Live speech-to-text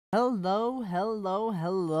Hello.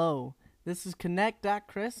 This is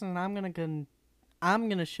Connect.Chris, and I'm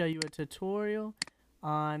gonna show you a tutorial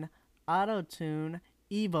on Auto-Tune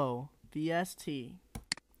EVO VST.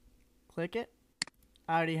 Click it.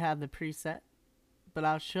 I already have the preset, but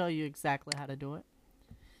I'll show you exactly how to do it.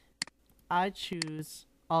 I choose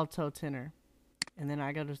Alto Tenor, and then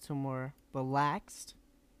I go to more relaxed,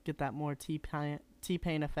 get that more T-Pain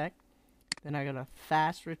effect. Then I go to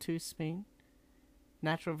fast reduce speed.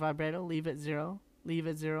 Natural vibrato, leave it zero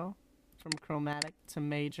from chromatic to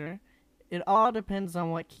major. It all depends on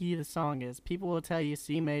what key the song is. People will tell you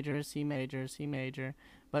C major, C major, C major,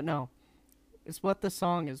 but no, it's what the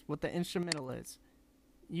song is, what the instrumental is.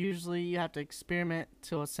 Usually you have to experiment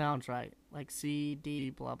till it sounds right, like C, D,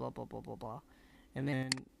 blah, blah, blah, blah, blah, blah. And then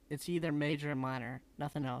it's either major or minor,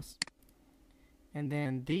 nothing else. And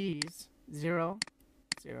then these, 0,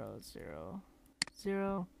 0, 0,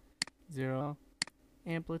 0, 0,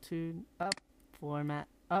 amplitude up, format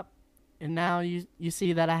up, and now you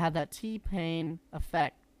see that I have that T-Pain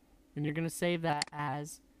effect, and you're gonna save that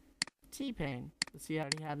as T-Pain. See, I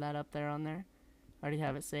already have that up there on there. I already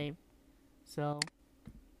have it saved. So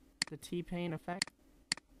the T-Pain effect.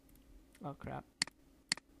 Oh crap!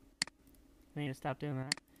 I need to stop doing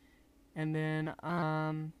that. And then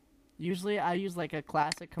usually I use like a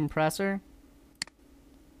classic compressor,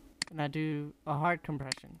 and I do a hard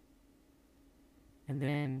compression. And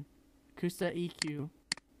then Acoustic EQ,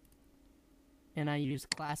 and I use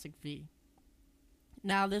Classic V.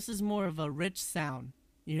 Now this is more of a rich sound.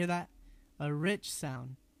 You hear that? A rich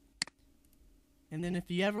sound. And then if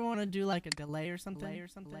you ever want to do like a delay or something,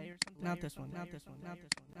 not this one.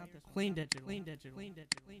 Clean digital.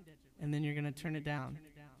 And then you're gonna turn it down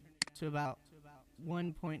to about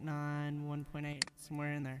 1.9, 1.8,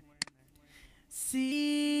 somewhere in there.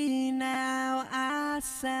 See, now I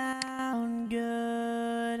sound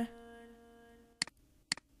good.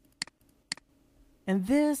 And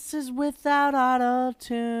this is without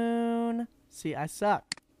auto-tune. See, I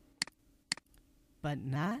suck. But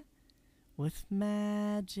not with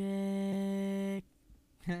magic.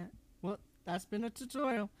 Well, that's been a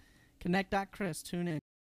tutorial. Connect.Chris, tune in.